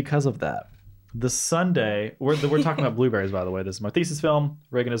just because of that. the Sunday, we're talking about Blueberries, by the way. This is my thesis film.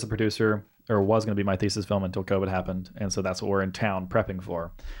 Reagan is a producer, or was going to be my thesis film until COVID happened. And so that's what we're in town prepping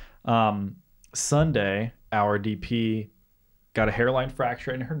for. Sunday, our DP got a hairline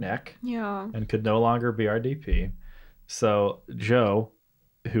fracture in her neck. Yeah. And could no longer be our DP. So Joe,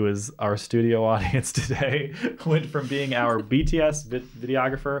 who is our studio audience today, went from being our BTS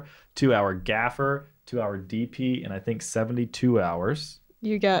videographer to our gaffer to our DP in, I think, 72 hours.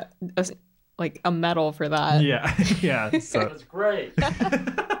 You get a medal for that. Yeah. Yeah. So That's great.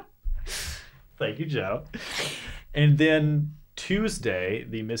 thank you, Joe. And then Tuesday,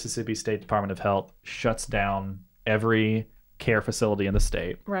 the Mississippi State Department of Health shuts down every care facility in the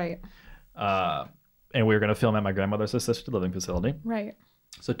state. Right. And we were going to film at my grandmother's assisted living facility. Right.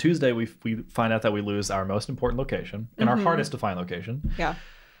 So Tuesday, we find out that we lose our most important location and our hardest to find location. Yeah.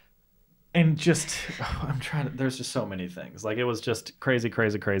 And just, there's just so many things. Like, it was just crazy,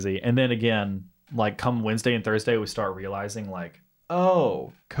 crazy, crazy. And then again, like, come Wednesday and Thursday, we start realizing, like,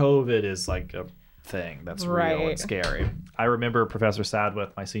 oh, COVID is like a thing that's real and scary. I remember Professor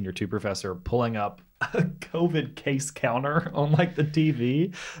Sadwith, my senior 2 professor, pulling up a COVID case counter on like the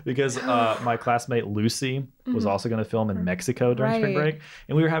TV because my classmate Lucy was also going to film in Mexico during spring break.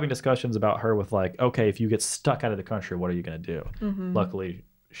 And we were having discussions about her with like, okay, if you get stuck out of the country, what are you going to do? Luckily,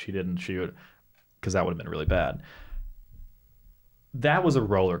 she didn't shoot because that would have been really bad. That was a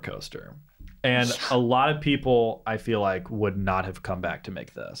roller coaster. And a lot of people, I feel like, would not have come back to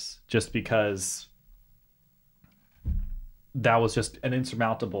make this just because that was just an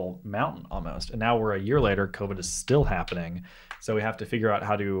insurmountable mountain almost. And now we're a year later, COVID is still happening. So we have to figure out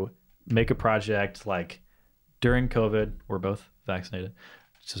how to make a project like during COVID. We're both vaccinated,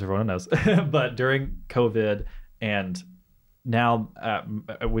 just so everyone knows. But during COVID, and now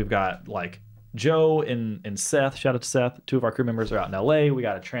we've got like Joe and Seth, shout out to Seth. 2 of our crew members are out in LA. We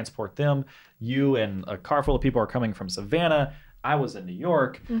got to transport them. You and a car full of people are coming from Savannah. I was in New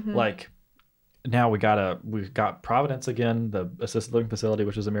York. Like, now we got Providence again, the assisted living facility,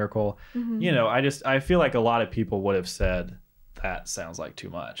 which is a miracle. You know, I feel like a lot of people would have said that sounds like too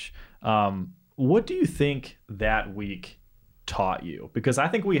much. What do you think that week taught you? Because I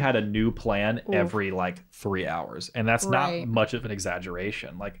think we had a new plan every like 3 hours, and that's not much of an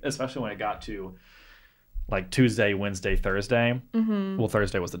exaggeration. Like, especially when it got to like Tuesday, Wednesday, Thursday. Well,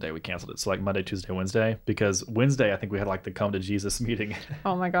 Thursday was the day we canceled it. So like Monday, Tuesday, Wednesday, because Wednesday, I think we had like the Come to Jesus meeting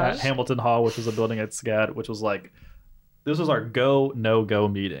Oh my gosh. at Hamilton Hall, which was a building at SCAD, which was like, this was our go, no go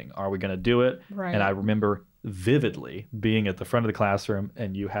meeting. Are we going to do it? Right. And I remember vividly being at the front of the classroom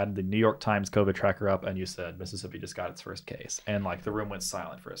and you had the New York Times COVID tracker up and you said, Mississippi just got its first case. And like the room went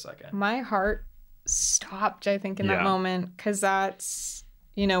silent for a second. My heart stopped, I think, in that moment, because that's,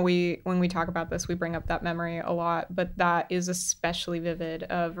 you know, when we talk about this, we bring up that memory a lot, but that is especially vivid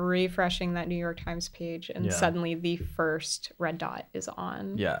of refreshing that New York Times page and suddenly the first red dot is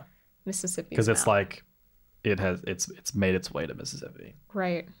on Mississippi. Because it's like, it's made its way to Mississippi.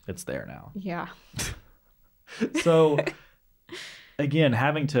 Right. It's there now. Yeah. So again,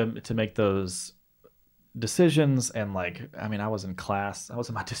 having to make those decisions, and like, I mean, I was in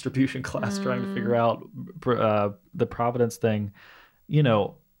my distribution class trying to figure out the Providence thing. You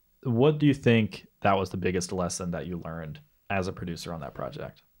know, what do you think that was the biggest lesson that you learned as a producer on that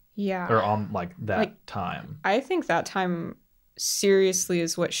project? Yeah. Or on like that time? I think that time seriously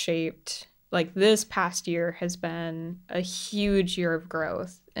is what shaped, like, this past year has been a huge year of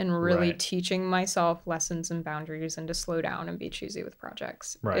growth and really teaching myself lessons and boundaries and to slow down and be choosy with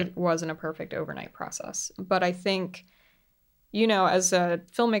projects. It wasn't a perfect overnight process. But I think, you know, as a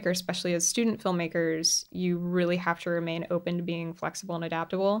filmmaker, especially as student filmmakers, you really have to remain open to being flexible and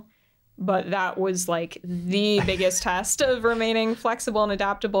adaptable. But that was like the biggest test of remaining flexible and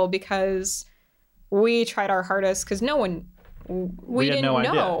adaptable, because we tried our hardest because we didn't know.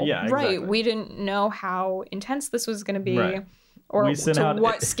 Idea. Yeah, exactly. We didn't know how intense this was going to be or to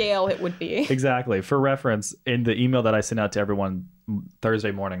what scale it would be. Exactly. For reference, in the email that I sent out to everyone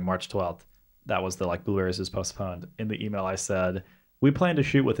Thursday morning, March 12th, that was the like Blueberries is postponed. In the email, I said, we plan to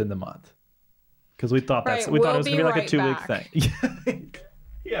shoot within the month. Because we thought thought it was going to be like a 2-week thing.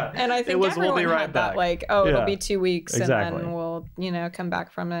 Yeah. And I think everyone had that, like, it'll be 2 weeks and Exactly. then we'll, you know, come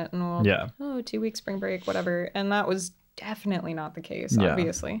back from it and we'll, 2 weeks spring break, whatever. And that was definitely not the case,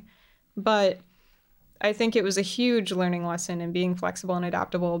 obviously. But I think it was a huge learning lesson in being flexible and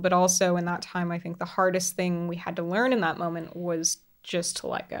adaptable. But also in that time, I think the hardest thing we had to learn in that moment was just to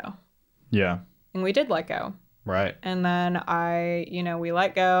let go. Yeah. And we did let go. Right. And then we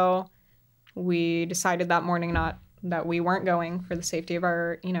let go. We decided that morning that we weren't going for the safety of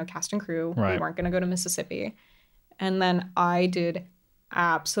our, cast and crew. Right. We weren't going to go to Mississippi. And then I did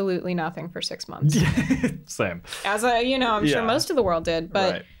absolutely nothing for 6 months. Same. As I'm sure most of the world did,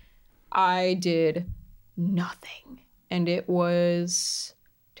 but Right. I did nothing. And it was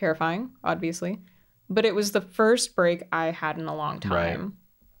terrifying, obviously. But it was the first break I had in a long time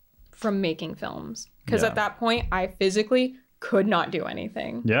from making films. Because at that point, I physically could not do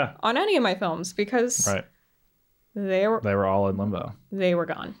anything on any of my films because they were all in limbo. They were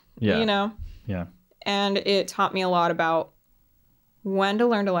gone. Yeah. Yeah. And it taught me a lot about when to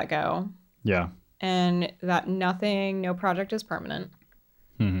learn to let go. Yeah. And that no project is permanent.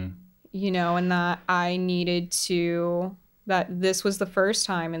 Mm-hmm. And that I needed that this was the first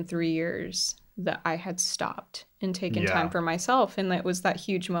time in 3 years that I had stopped and taken time for myself. And that was that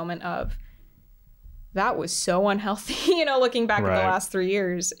huge moment of, that was so unhealthy, looking back at the last 3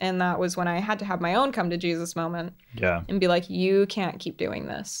 years. And that was when I had to have my own come to Jesus moment. Yeah. And be like, you can't keep doing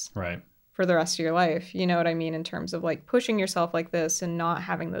this. Right. For the rest of your life. You know what I mean? In terms of like pushing yourself like this and not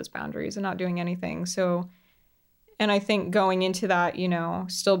having those boundaries and not doing anything. So, and I think going into that,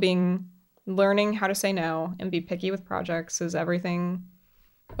 still learning how to say no and be picky with projects as everything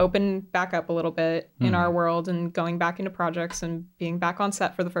opened back up a little bit in our world, and going back into projects and being back on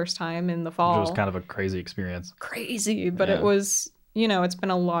set for the first time in the fall. It was kind of a crazy experience. Crazy, but it was, it's been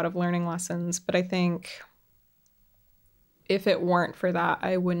a lot of learning lessons. But I think if it weren't for that,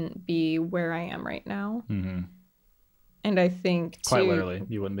 I wouldn't be where I am right now. Mm-hmm. And I think quite literally,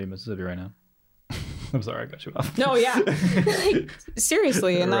 you wouldn't be in Mississippi right now. I'm sorry, I got you off. No, yeah.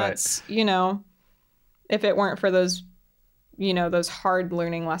 Seriously. And that's, if it weren't for those, those hard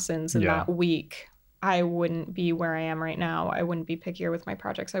learning lessons in that week, I wouldn't be where I am right now. I wouldn't be pickier with my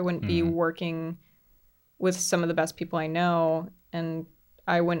projects. I wouldn't be working with some of the best people I know. And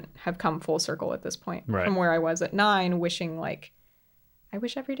I wouldn't have come full circle at this point from where I was at 9, wishing like, I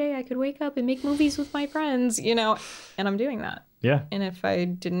wish every day I could wake up and make movies with my friends, and I'm doing that. Yeah. And if I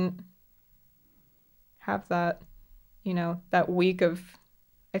didn't have that, that week of,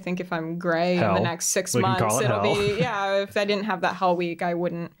 I think if I'm gray in the next 6 months, it'll be, if I didn't have that hell week, I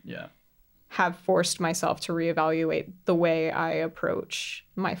wouldn't have forced myself to reevaluate the way I approach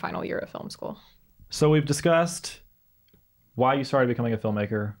my final year of film school. So we've discussed why you started becoming a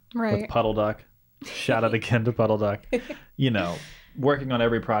filmmaker with Puddle Duck. Shout out again to Puddle Duck. Working on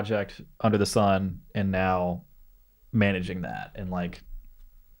every project under the sun, and now managing that and like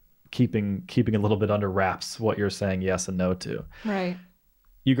keeping a little bit under wraps what you're saying yes and no to. Right.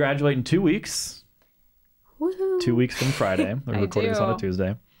 You graduate in 2 weeks. Woohoo. 2 weeks from Friday. We're recording this on a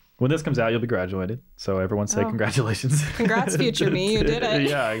Tuesday. When this comes out, you'll be graduated. So everyone say congratulations. Congrats, future me. You did it.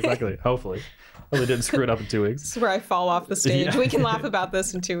 Yeah, exactly. Hopefully. Hopefully didn't screw it up in 2 weeks. This is where I fall off the stage. We can laugh about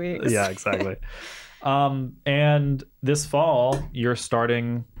this in 2 weeks. Yeah, exactly. And this fall, you're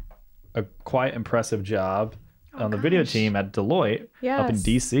starting a quite impressive job on the video team at Deloitte up in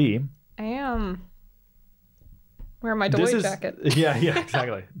DC. I am. Wear my Deloitte jacket. Yeah,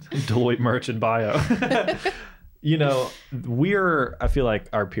 exactly. Deloitte merch and bio. I feel like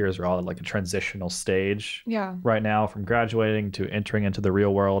our peers are all at like a transitional stage right now, from graduating to entering into the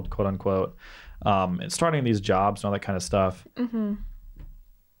real world, quote unquote, and starting these jobs and all that kind of stuff. Mm-hmm.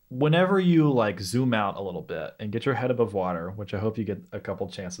 Whenever you like zoom out a little bit and get your head above water, which I hope you get a couple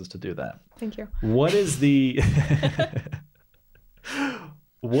chances to do that. Thank you. What is the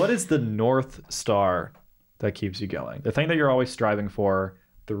North Star that keeps you going? The thing that you're always striving for,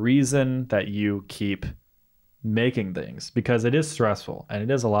 the reason that you keep making things, because it is stressful and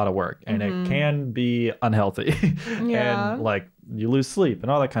it is a lot of work and it can be unhealthy and like you lose sleep and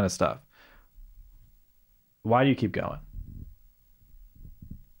all that kind of stuff. Why do you keep going?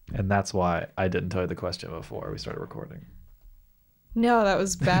 And that's why I didn't tell you the question before we started recording. No, that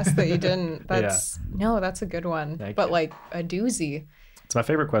was best that you didn't. That's a good one. Thank but you. like a doozy. It's my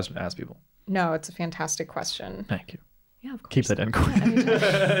favorite question to ask people. No, it's a fantastic question. Thank you. Yeah, of course. Keep that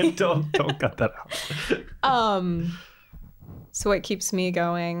in. Don't cut that out. So what keeps me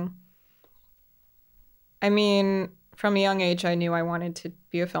going? I mean, from a young age, I knew I wanted to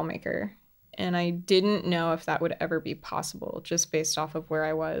be a filmmaker. And I didn't know if that would ever be possible just based off of where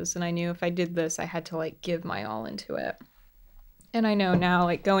I was. And I knew if I did this, I had to like give my all into it. And I know now,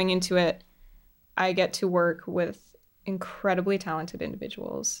 like going into it, I get to work with incredibly talented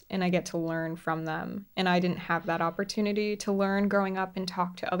individuals and I get to learn from them. And I didn't have that opportunity to learn growing up and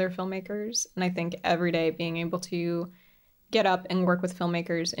talk to other filmmakers. And I think every day being able to get up and work with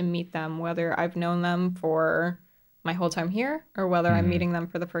filmmakers and meet them, whether I've known them for my whole time here or whether I'm meeting them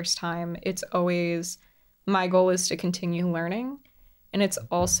for the first time, it's always, my goal is to continue learning. And it's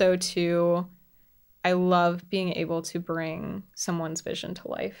also I love being able to bring someone's vision to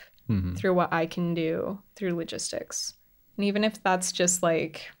life through what I can do through logistics. And even if that's just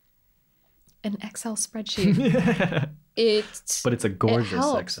like an Excel spreadsheet, but it's a gorgeous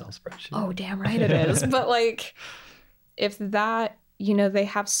helps. Excel spreadsheet. Oh, damn right it is. But like, if that, you know, they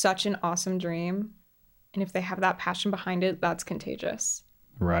have such an awesome dream, and if they have that passion behind it, that's contagious.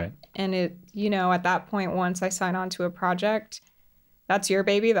 Right. And it, you know, at that point, once I sign on to a project, that's your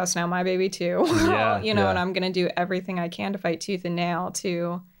baby. That's now my baby too. Yeah, you know, and I'm going to do everything I can to fight tooth and nail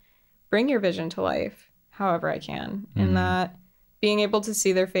to bring your vision to life however I can. And that being able to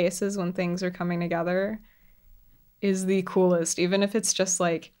see their faces when things are coming together is the coolest, even if it's just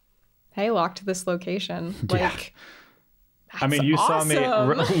like, hey, lock to this location. Like, I mean, you awesome. saw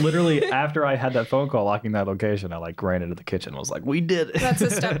me literally after I had that phone call locking that location. I like ran into the kitchen and was like, we did it. That's a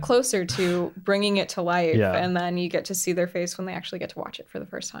step closer to bringing it to life. Yeah. And then you get to see their face when they actually get to watch it for the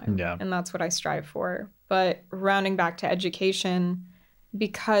first time. Yeah. And that's what I strive for. But rounding back to education,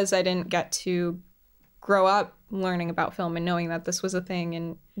 because I didn't get to grow up learning about film and knowing that this was a thing,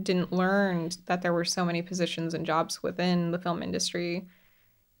 and didn't learn that there were so many positions and jobs within the film industry.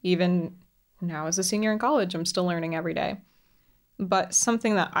 Even now as a senior in college, I'm still learning every day. But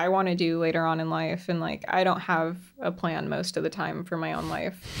something that I want to do later on in life, and like, I don't have a plan most of the time for my own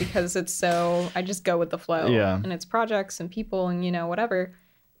life because it's so, I just go with the flow. Yeah. And it's projects and people and, you know, whatever.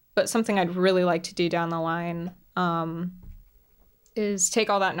 But something I'd really like to do down the line is take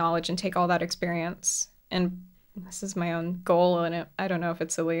all that knowledge and take all that experience. And this is my own goal, and I don't know if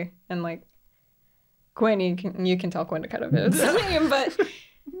it's silly. And like, Quinn, you can tell Quinn to kind of it's silly, but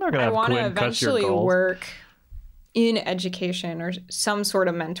I'm not gonna I have want to Quinn cut your eventually goals. work in education or some sort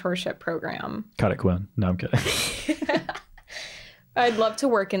of mentorship program. Cut it, Quinn. No, I'm kidding. I'd love to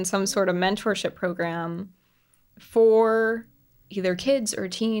work in some sort of mentorship program for either kids or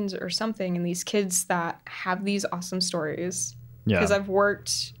teens or something, and these kids that have these awesome stories. Yeah. Because I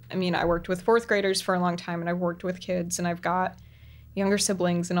worked with fourth graders for a long time, and I've worked with kids, and I've got younger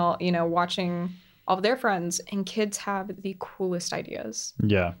siblings and all, you know, watching all of their friends, and kids have the coolest ideas.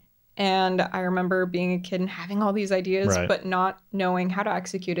 Yeah. And I remember being a kid and having all these ideas, Right. but not knowing how to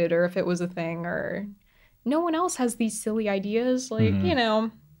execute it or if it was a thing, or no one else has these silly ideas, like, you know.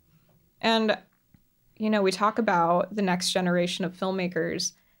 And, you know, we talk about the next generation of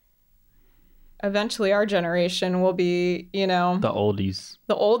filmmakers. Eventually our generation will be, you know, The oldies.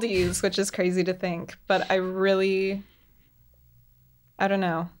 the oldies, which is crazy to think. But I don't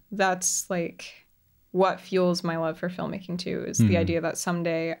know. That's like what fuels my love for filmmaking too, is the idea that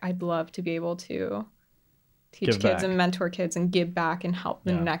someday I'd love to be able to teach Give kids back. and mentor kids and give back and help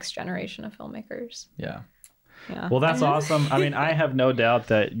the Yeah. next generation of filmmakers. Yeah. Yeah. Well, that's awesome. I mean, I have no doubt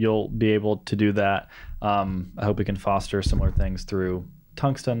that you'll be able to do that. I hope we can foster similar things through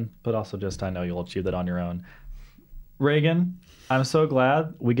Tungsten, but also just I know you'll achieve that on your own. Reagan, I'm so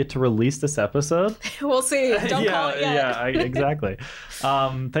glad we get to release this episode. We'll see. Don't call it yet. Exactly.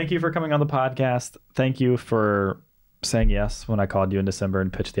 Thank you for coming on the podcast. Thank you for saying yes when I called you in December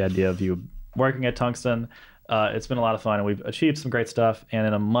and pitched the idea of you working at Tungsten. It's been a lot of fun, and we've achieved some great stuff. And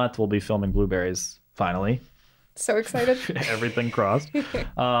in a month, we'll be filming Blueberries, finally. So excited. Everything crossed.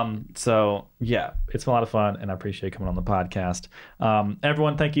 So yeah, it's been a lot of fun, and I appreciate coming on the podcast.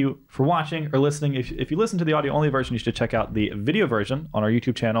 Everyone, thank you for watching or listening. If you listen to the audio only version, you should check out the video version on our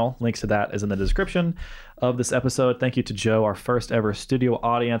YouTube channel. Links to that is in the description of this episode. Thank you to Joe, our first ever studio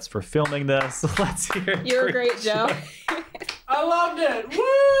audience, for filming this. Let's hear it. You're for great, Joe. I loved it.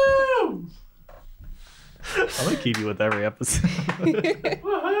 Woo! I'm gonna keep you with every episode.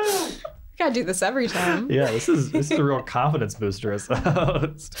 Woohoo! Gotta do this every time. Yeah, this is a real confidence booster as a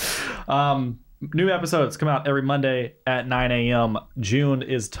host. New episodes come out every Monday at 9 a.m. June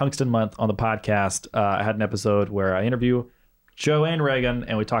is Tungsten Month on the podcast. I had an episode where I interview Joe and Reagan,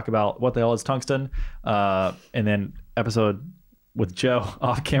 and we talk about what the hell is tungsten. And then episode with Joe,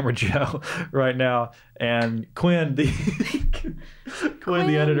 off-camera Joe, right now, and Quinn, the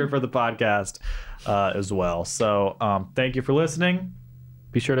editor for the podcast, as well. So thank you for listening.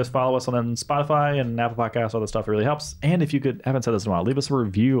 Be sure to follow us on Spotify and Apple Podcasts. All that stuff really helps. And if you haven't said this in a while, leave us a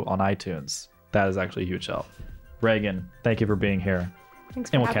review on iTunes. That is actually a huge help. Reagan, thank you for being here. Thanks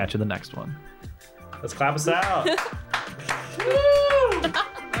for And we'll having catch you in the next one. Let's clap us out. Woo!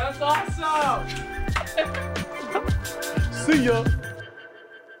 That's awesome. See ya.